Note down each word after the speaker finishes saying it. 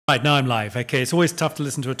Right, now I'm live. Okay, it's always tough to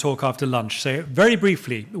listen to a talk after lunch. So very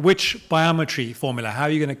briefly, which biometry formula, how are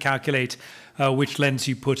you going to calculate which lens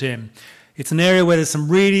you put in? It's an area where there's some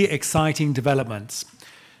really exciting developments.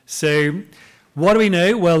 So what do we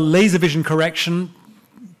know? Well, laser vision correction,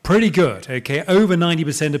 pretty good. Okay, over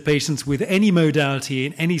 90% of patients with any modality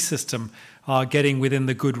in any system are getting within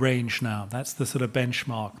the good range now. That's the sort of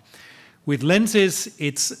benchmark. With lenses,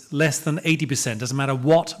 it's less than 80%. Doesn't matter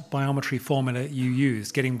what biometry formula you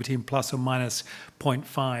use, getting between plus or minus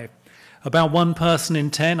 0.5. About 1 person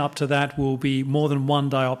in 10 up to that will be more than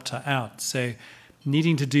 1 diopter out. So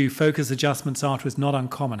needing to do focus adjustments after is not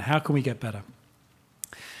uncommon. How can we get better?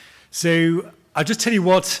 So I'll just tell you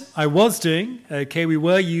what I was doing. Okay, we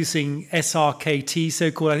were using SRKT,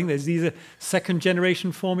 so-called. I think these are second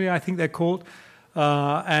generation formula, I think they're called,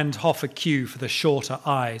 and Hoffer Q for the shorter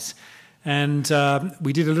eyes. And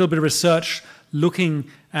we did a little bit of research looking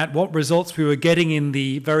at what results we were getting in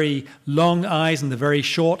the very long eyes and the very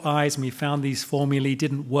short eyes, and we found these formulae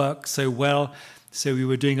didn't work so well, so we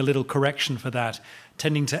were doing a little correction for that,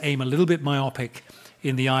 tending to aim a little bit myopic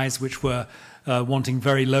in the eyes which were wanting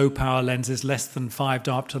very low power lenses, less than 5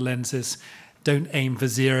 diopter lenses. Don't aim for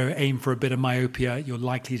 0, aim for a bit of myopia. You're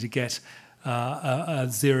likely to get a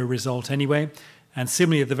 0 result anyway. And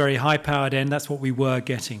similarly at the very high powered end, that's what we were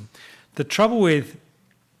getting. The trouble with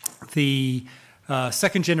the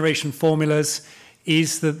second generation formulas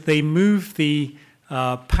is that they move the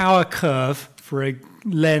power curve for a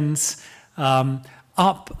lens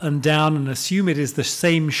up and down and assume it is the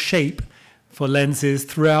same shape for lenses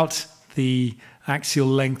throughout the axial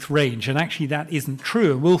length range. And actually that isn't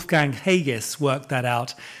true. Wolfgang Hages worked that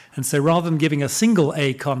out. And so rather than giving a single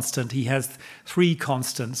A constant, he has 3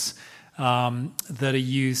 constants that are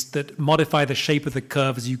used that modify the shape of the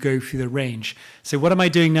curve as you go through the range. So what am I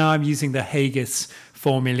doing now? I'm using the Hages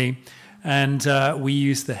formulae, and we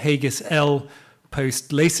use the Hages L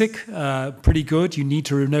post LASIK. Pretty good. You need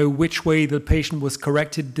to know which way the patient was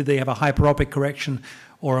corrected. Did they have a hyperopic correction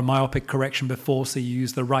or a myopic correction before? So you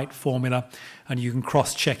use the right formula, and you can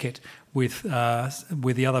cross-check it with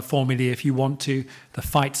the other formulae if you want to. The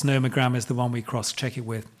Feitz nomogram is the one we cross-check it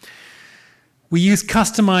with. We use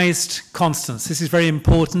customized constants. This is very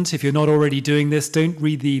important. If you're not already doing this, don't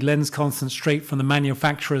read the lens constant straight from the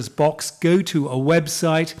manufacturer's box. Go to a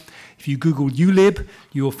website. If you Google ULib,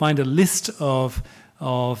 you will find a list of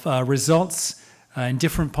results in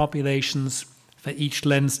different populations for each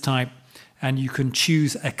lens type, and you can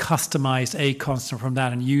choose a customized A constant from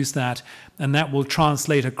that and use that, and that will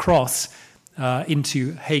translate across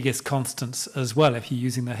into Hages constants as well if you're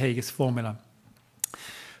using the Hages formula.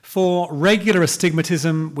 For regular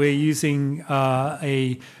astigmatism, we're using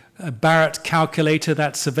a Barrett calculator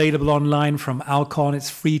that's available online from Alcon. It's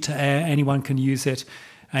free to air. Anyone can use it,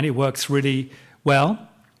 and it works really well.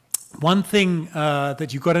 One thing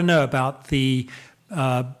that you've got to know about the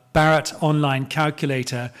Barrett online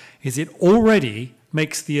calculator is it already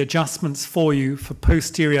makes the adjustments for you for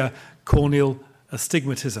posterior corneal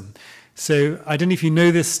astigmatism. So I don't know if you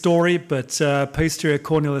know this story, but posterior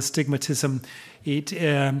corneal astigmatism,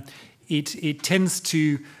 it tends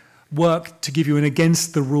to work to give you an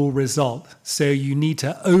against the rule result. So you need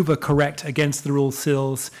to overcorrect against the rule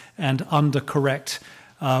sills and undercorrect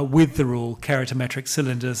with the rule keratometric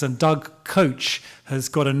cylinders. And Doug Coach has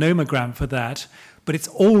got a nomogram for that, but it's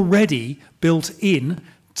already built in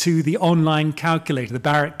to the online calculator, the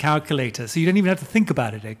Barrett calculator. So you don't even have to think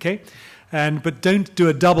about it, okay? But don't do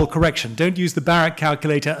a double correction. Don't use the Barrett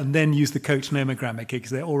calculator and then use the Coach nomogram, okay,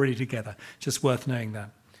 because they're already together. Just worth knowing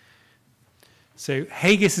that. So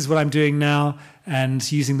Hages is what I'm doing now, and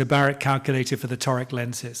using the Barrett calculator for the toric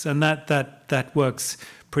lenses. And that works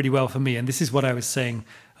pretty well for me. And this is what I was saying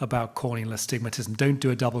about corneal astigmatism. Don't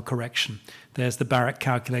do a double correction. There's the Barrett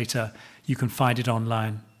calculator. You can find it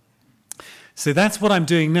online. So that's what I'm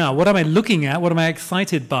doing now. What am I looking at? What am I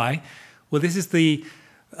excited by? Well, this is the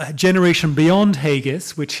generation beyond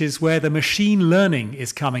Hages, which is where the machine learning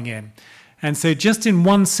is coming in. And so just in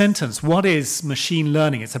one sentence, what is machine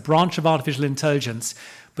learning? It's a branch of artificial intelligence,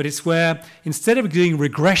 but it's where instead of doing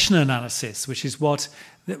regression analysis, which is what,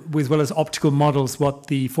 as well as optical models, what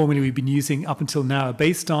the formula we've been using up until now are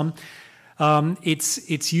based on,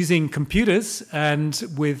 it's using computers and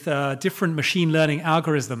with different machine learning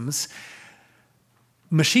algorithms.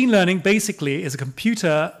 Machine learning basically is a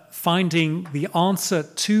computer finding the answer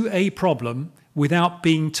to a problem without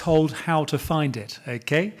being told how to find it,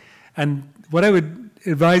 okay? And what I would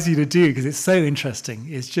advise you to do, because it's so interesting,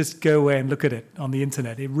 is just go away and look at it on the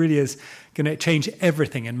internet. It really is going to change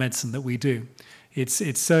everything in medicine that we do.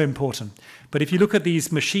 It's so important. But if you look at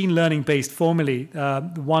these machine learning-based formulae,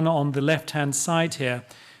 the one on the left-hand side here,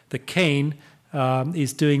 the cane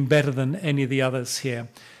is doing better than any of the others here.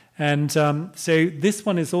 And so this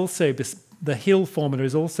one is also, the Hill formula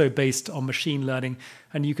is also based on machine learning.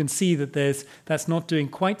 And you can see that that's not doing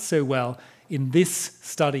quite so well in this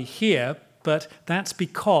study here, but that's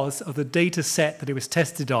because of the data set that it was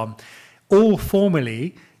tested on. All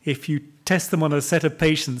formulae, if you test them on a set of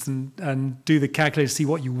patients and do the calculator to see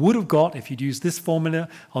what you would have got if you'd used this formula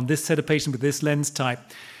on this set of patients with this lens type,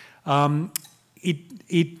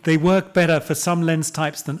 they work better for some lens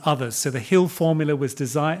types than others. So the Hill formula was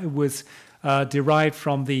derived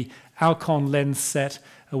from the Alcon lens set,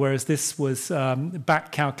 whereas this was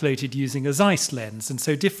back calculated using a Zeiss lens. And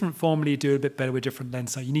so different formulae do a bit better with different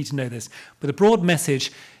lens types. You need to know this. But the broad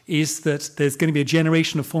message is that there's going to be a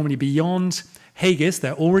generation of formulae beyond Haigis.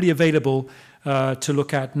 They're already available to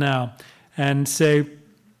look at now. And so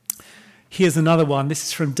here's another one. This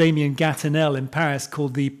is from Damien Gatinel in Paris,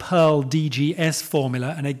 called the Pearl DGS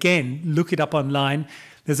formula. And again, look it up online.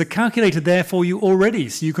 There's a calculator there for you already,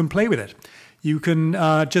 so you can play with it. You can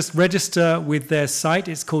just register with their site.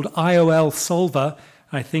 It's called IOL Solver,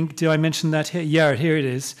 I think. Did I mention that here? Yeah, here it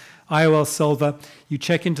is, IOL Solver. You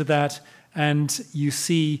check into that, and you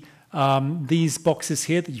see these boxes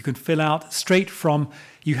here that you can fill out straight from.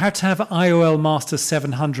 You have to have IOL Master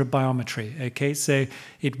 700 biometry, okay? So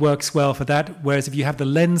it works well for that. Whereas if you have the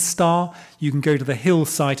Lens Star, you can go to the Hill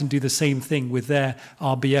site and do the same thing with their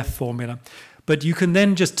RBF formula. But you can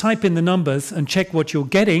then just type in the numbers and check what you're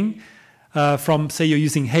getting from, say, you're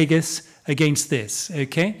using Haigis against this,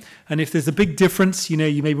 okay? And if there's a big difference, you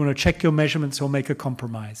may want to check your measurements or make a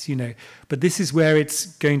compromise, But this is where it's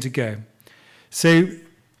going to go. So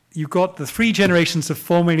you've got the 3 generations of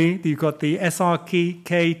formulae. You've got the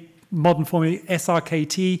SRK, modern formula.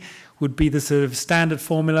 SRKT would be the sort of standard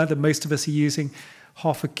formula that most of us are using,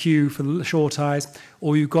 half a Q for the short eyes.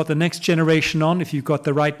 Or you've got the next generation on, if you've got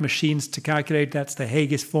the right machines to calculate, that's the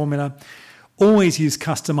Haigis formula. Always use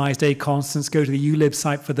customized A constants. Go to the ULib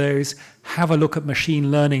site for those. Have a look at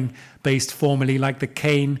machine learning-based formulae like the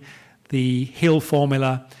Kane, the Hill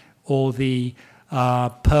formula, or the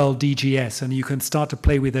Pearl DGS, and you can start to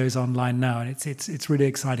play with those online now, and it's really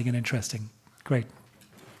exciting and interesting. Great.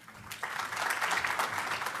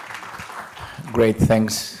 Great,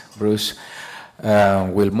 thanks, Bruce.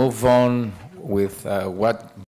 We'll move on with what